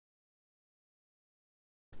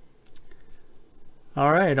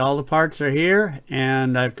Alright, all the parts are here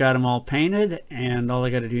and I've got them all painted, and all I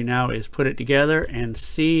got to do now is put it together and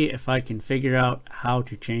see if I can figure out how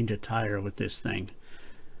to change a tire with this thing.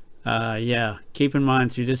 Yeah, keep in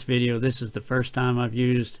mind through this video, this is the first time I've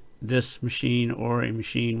used this machine or a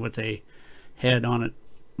machine with a head on it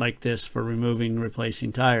like this for removing and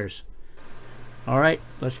replacing tires. Alright,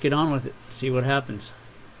 let's get on with it, see what happens.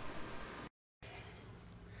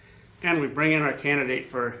 And we bring in our candidate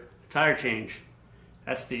for tire change.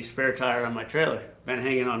 That's the spare tire on my trailer. Been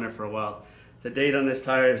hanging on there for a while. The date on this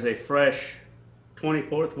tire is a fresh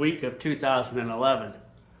 24th week of 2011.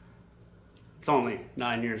 It's only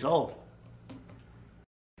 9 years old.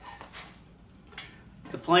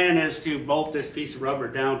 The plan is to bolt this piece of rubber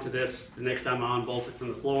down to this the next time I unbolt it from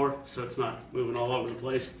the floor so it's not moving all over the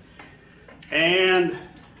place. And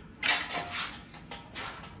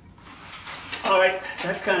alright,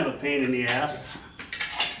 that's kind of a pain in the ass.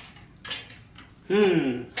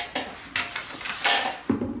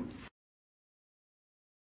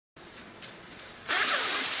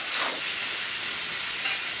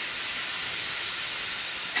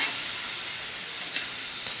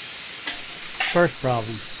 First problem,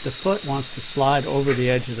 the foot wants to slide over the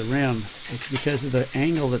edge of the rim. It's because of the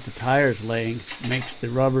angle that the tire is laying makes the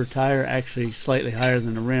rubber tire actually slightly higher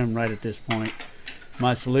than the rim right at this point.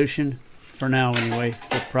 My solution, for now anyway,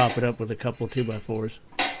 just prop it up with a couple of 2x4s.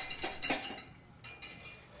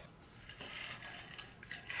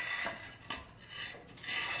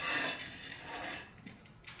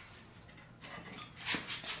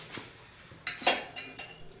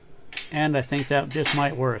 And I think that just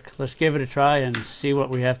might work. Let's give it a try and see what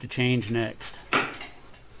we have to change next.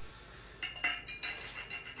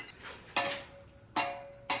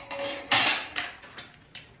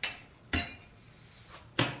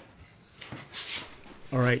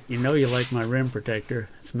 Alright, you know you like my rim protector.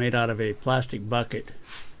 It's made out of a plastic bucket.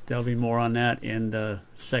 There'll be more on that in the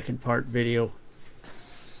second part video.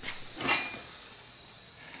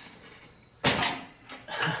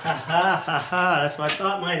 That's what I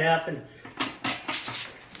thought might happen.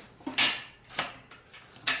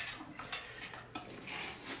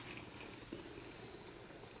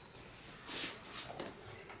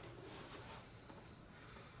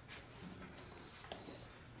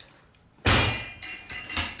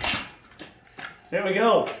 There we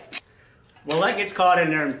go. Well, that gets caught in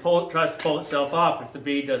there and tries to pull itself off if the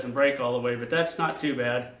bead doesn't break all the way, but that's not too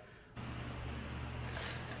bad.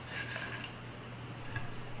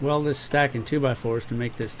 Well, this stacking 2x4s to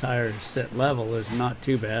make this tire sit level is not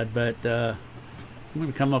too bad, but I'm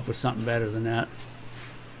going to come up with something better than that.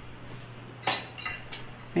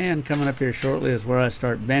 And coming up here shortly is where I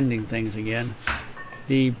start bending things again.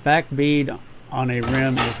 The back bead on a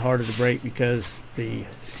rim is harder to break because the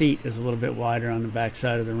seat is a little bit wider on the back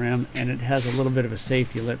side of the rim, and it has a little bit of a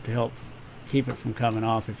safety lip to help keep it from coming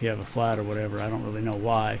off if you have a flat or whatever. I don't really know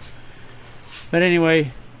why. But anyway,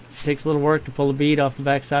 it takes a little work to pull the bead off the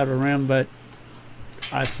back side of the rim, but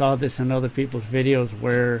I saw this in other people's videos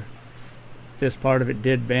where this part of it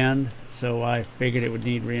did bend, so I figured it would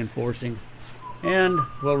need reinforcing, and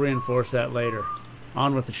we'll reinforce that later.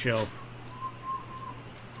 On with the show.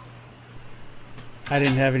 I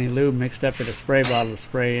didn't have any lube mixed up in a spray bottle to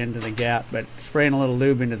spray into the gap, but spraying a little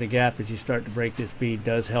lube into the gap as you start to break this bead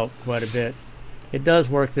does help quite a bit. It does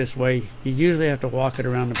work this way. You usually have to walk it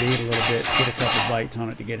around the bead a little bit, get a couple bites on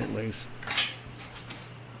it to get it loose.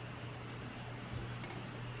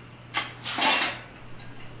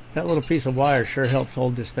 That little piece of wire sure helps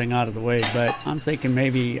hold this thing out of the way, but I'm thinking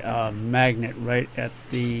maybe a magnet right at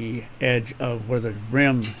the edge of where the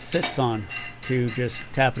rim sits on to just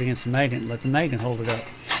tap it against the magnet and let the magnet hold it up.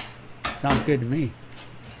 Sounds good to me.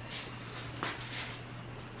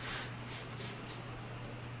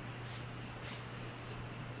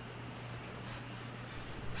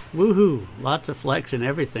 Woohoo! Lots of flex and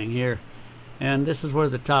everything here. And this is where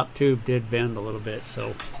the top tube did bend a little bit,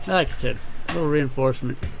 so like I said, a little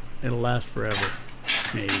reinforcement, it'll last forever,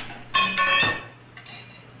 maybe.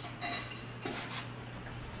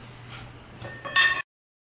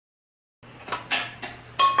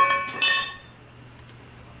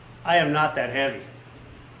 I am not that heavy,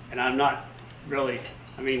 and I'm not really,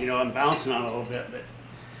 I mean, you know, I'm bouncing on it a little bit, but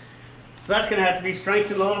so that's going to have to be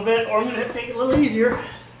strengthened a little bit, or I'm going to have to take it a little easier.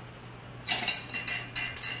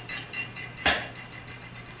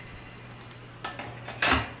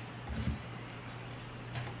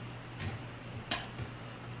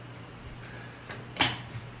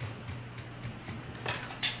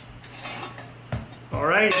 All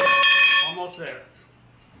right, almost there.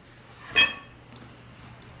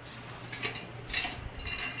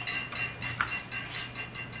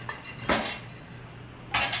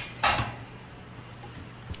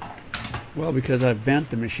 Well, because I've bent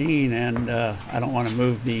the machine and I don't want to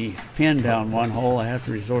move the pin down one hole, I have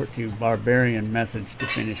to resort to barbarian methods to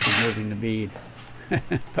finish removing the bead.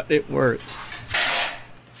 But it worked.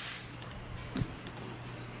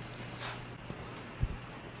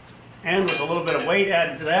 And with a little bit of weight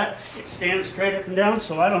added to that, it stands straight up and down,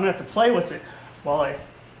 so I don't have to play with it while I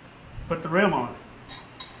put the rim on.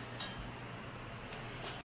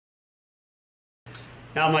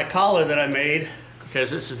 Now my collar that I made, because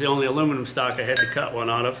this is the only aluminum stock I had to cut one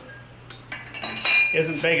out of,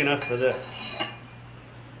 isn't big enough for the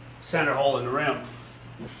center hole in the rim.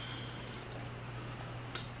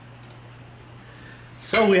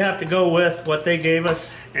 So we have to go with what they gave us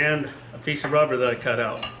and a piece of rubber that I cut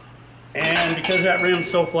out. And because that rim's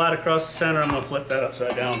so flat across the center, I'm going to flip that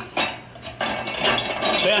upside down.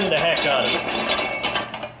 Bend the heck out of it.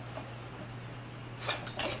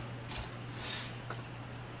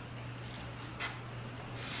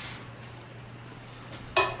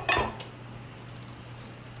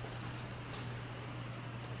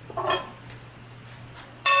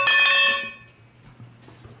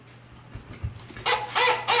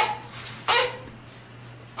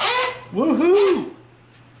 Woohoo!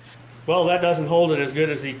 Well, that doesn't hold it as good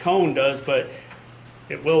as the cone does, but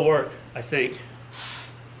it will work, I think.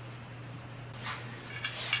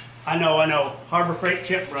 I know. Harbor Freight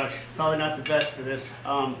chip brush. Probably not the best for this.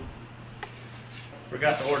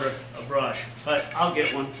 Forgot to order a brush, but I'll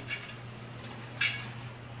get one.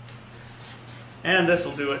 And this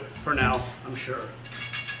will do it for now, I'm sure.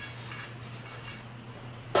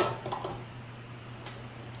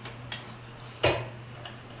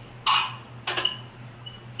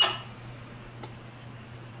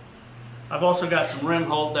 I've also got some rim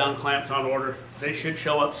hold down clamps on order. They should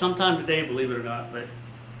show up sometime today, believe it or not, but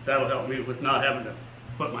that'll help me with not having to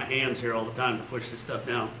put my hands here all the time to push this stuff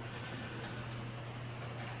down.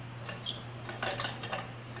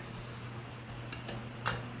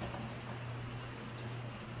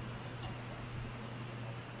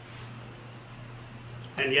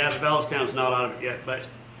 And yeah, the valve stem's not out of it yet, but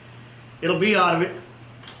it'll be out of it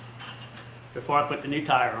before I put the new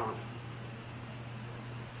tire on.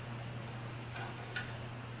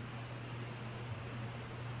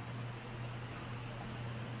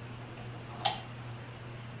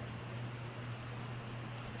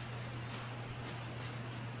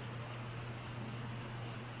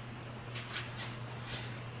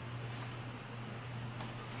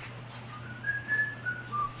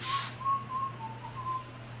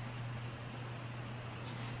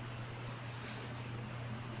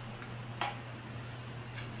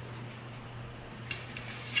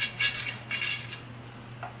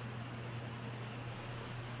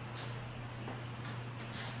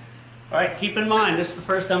 All right, keep in mind, this is the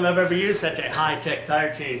first time I've ever used such a high-tech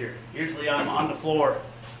tire changer. Usually I'm on the floor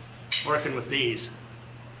working with these.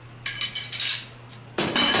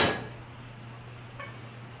 I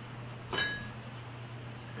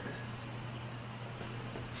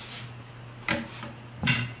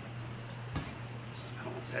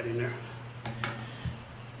don't want that in there.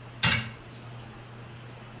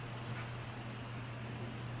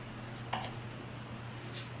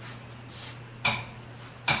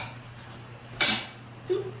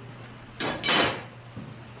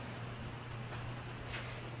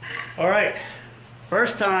 All right,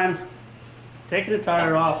 first time taking the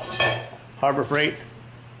tire off Harbor Freight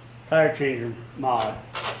tire changer mod.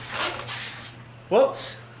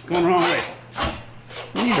 Whoops, going the wrong way.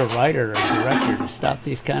 We need a writer or a director to stop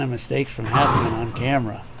these kind of mistakes from happening on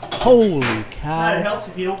camera. Holy cow. That helps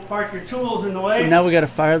if you don't park your tools in the way. So now we got to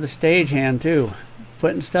fire the stagehand too,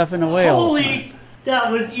 putting stuff in the way all the time. That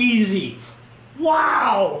was easy.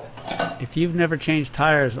 Wow! If you've never changed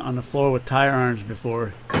tires on the floor with tire irons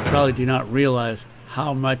before, you probably do not realize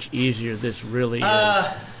how much easier this really is.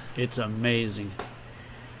 It's amazing.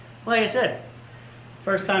 Like I said,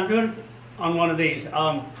 first time doing it on one of these.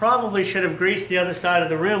 Probably should have greased the other side of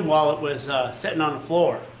the rim while it was sitting on the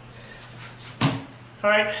floor. All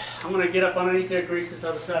right, I'm going to get up underneath there, grease this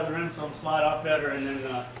other side of the rim so it'll slide off better, and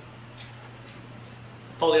then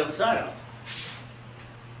pull the other side out.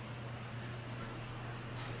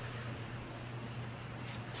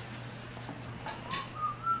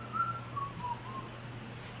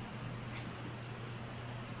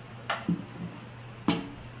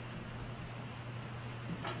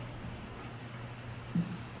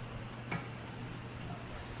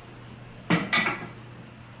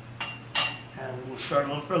 We'll start a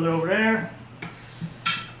little further over there,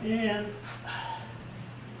 and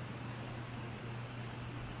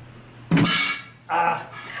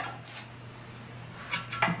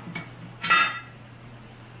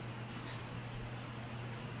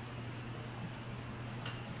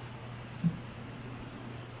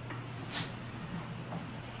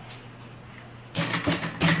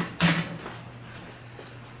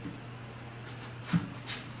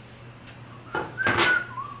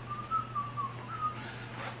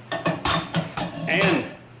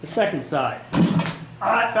second side.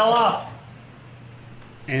 Ah, it fell off.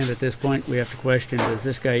 And at this point we have to question, does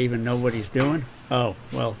this guy even know what he's doing? Oh,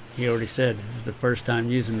 well, he already said this is the first time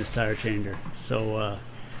using this tire changer. So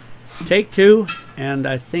take two, and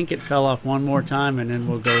I think it fell off one more time, and then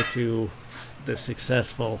we'll go to the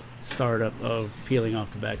successful startup of peeling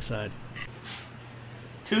off the backside.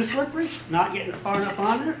 Too slippery, not getting far enough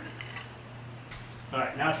on there. All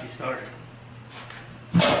right, now she started.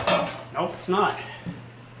 Nope, it's not.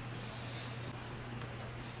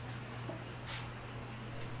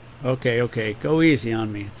 Okay, go easy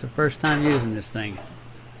on me. It's the first time using this thing.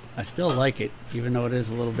 I still like it, even though it is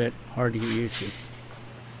a little bit hard to get used to.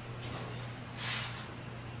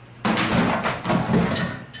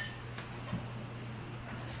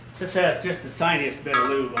 This has just the tiniest bit of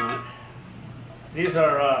lube on it. These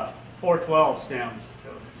are 412 stems,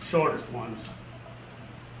 the shortest ones.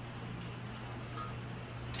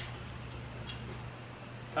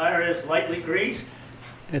 Tire is lightly greased.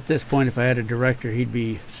 At this point, if I had a director, he'd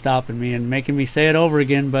be stopping me and making me say it over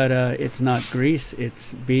again, but it's not grease,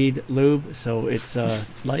 it's bead lube, so it's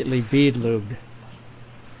lightly bead lubed.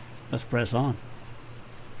 Let's press on.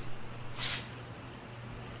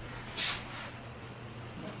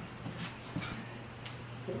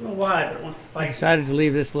 I don't know why, but it wants to fight. I decided to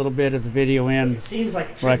leave this little bit of the video in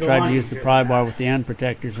where I tried to use the pry bar with the end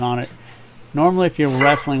protectors on it. Normally, if you're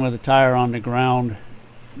wrestling with a tire on the ground,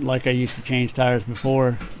 like I used to change tires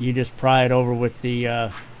before, you just pry it over with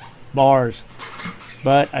the bars.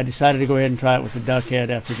 But I decided to go ahead and try it with the duck head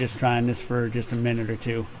after just trying this for just a minute or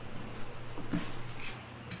two.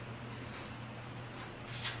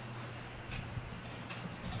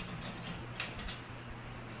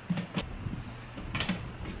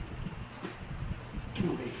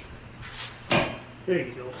 There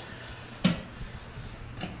you go.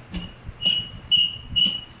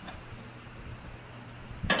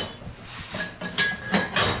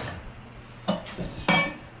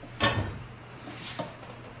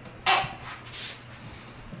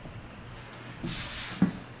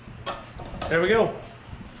 There we go.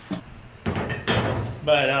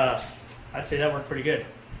 But I'd say that worked pretty good.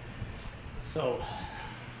 So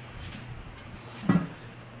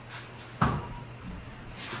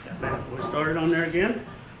we'll start it on there again.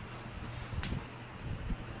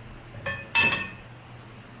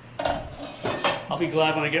 I'll be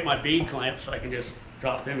glad when I get my bead clamps so I can just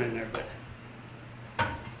drop them in there. But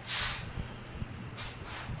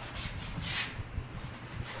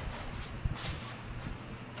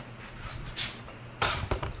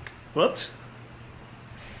whoops.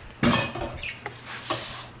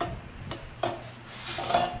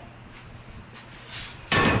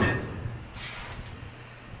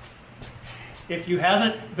 If you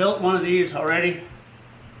haven't built one of these already,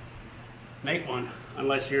 make one,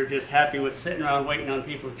 unless you're just happy with sitting around waiting on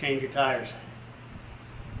people to change your tires.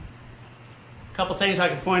 A couple things I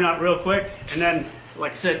can point out real quick, and then,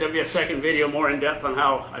 like I said, there'll be a second video more in depth on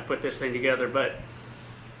how I put this thing together. But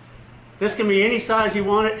this can be any size you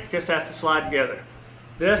want it, just has to slide together.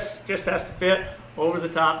 This just has to fit over the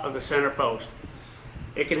top of the center post.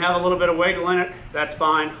 It can have a little bit of wiggle in it, that's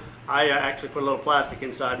fine. I actually put a little plastic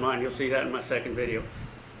inside mine, you'll see that in my second video.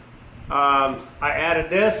 I added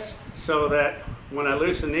this so that when I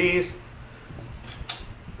loosen these,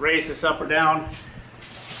 raise this up or down,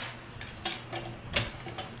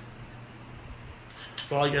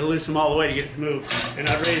 well, you gotta loosen them all the way to get it to move. And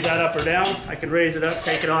I raise that up or down, I can raise it up,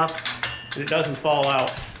 take it off, and it doesn't fall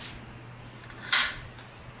out.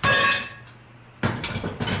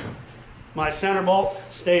 My center bolt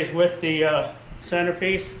stays with the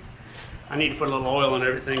centerpiece. I need to put a little oil on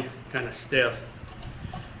everything, kind of stiff.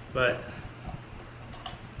 But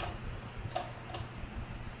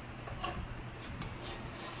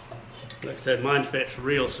like I said, mine fits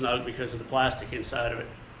real snug because of the plastic inside of it.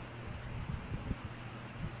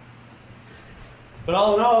 But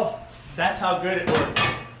all in all, that's how good it works.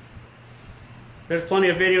 There's plenty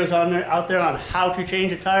of videos out there on how to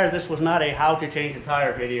change a tire. This was not a how to change a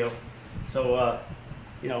tire video. So,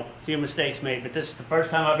 you know, a few mistakes made, but this is the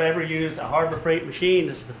first time I've ever used a Harbor Freight machine.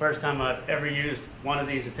 This is the first time I've ever used one of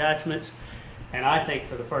these attachments. And I think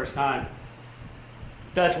for the first time,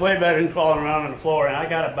 that's way better than crawling around on the floor. And I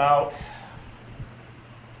got about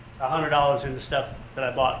 $100 in the stuff that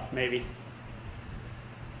I bought, maybe.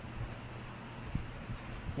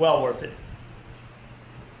 Well worth it.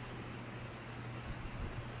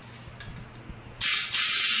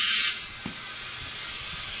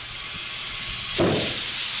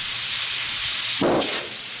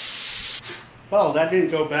 Well, that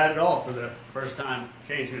didn't go bad at all for the first time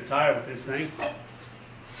changing a tire with this thing.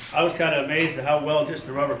 I was kind of amazed at how well just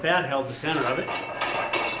the rubber pad held the center of it.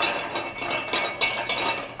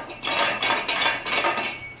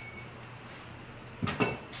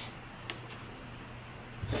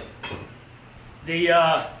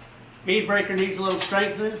 The bead breaker needs a little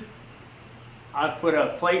strengthening. I've put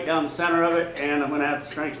a plate down the center of it, and I'm going to have to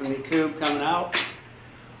strengthen the tube coming out.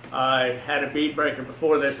 I had a bead breaker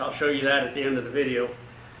before this. I'll show you that at the end of the video.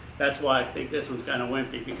 That's why I think this one's kind of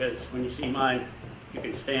wimpy, because when you see mine, you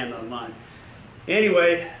can stand on mine.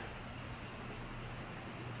 Anyway,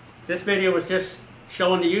 this video was just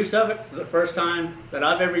showing the use of it for the first time that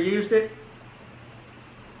I've ever used it.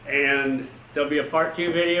 And there'll be a part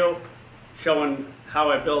 2 video showing how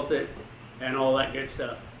I built it and all that good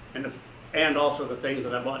stuff. And also the things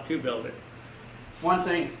that I bought to build it. One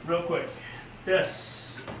thing real quick.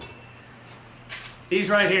 These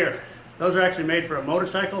right here, those are actually made for a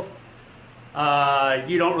motorcycle.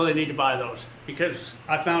 You don't really need to buy those, because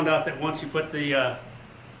I found out that once you put the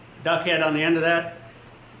duck head on the end of that,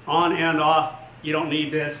 on and off, you don't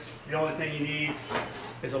need this. The only thing you need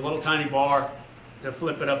is a little tiny bar to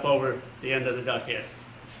flip it up over the end of the duck head.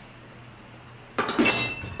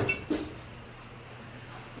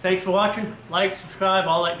 Thanks for watching. Like, subscribe,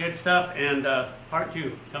 all that good stuff, and part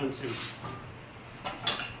 2 coming soon.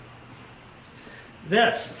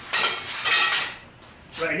 This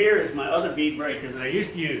right here is my other bead breaker that I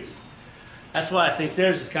used to use. That's why I think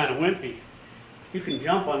theirs is kind of wimpy. You can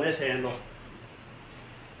jump on this handle,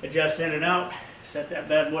 adjust in and out, set that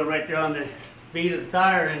bad boy right there on the bead of the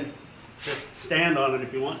tire, and just stand on it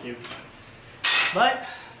if you want to. But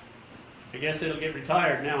I guess it'll get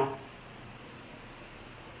retired now.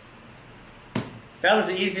 That was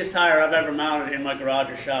the easiest tire I've ever mounted in my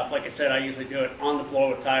garage or shop. Like I said, I usually do it on the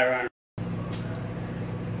floor with tire iron.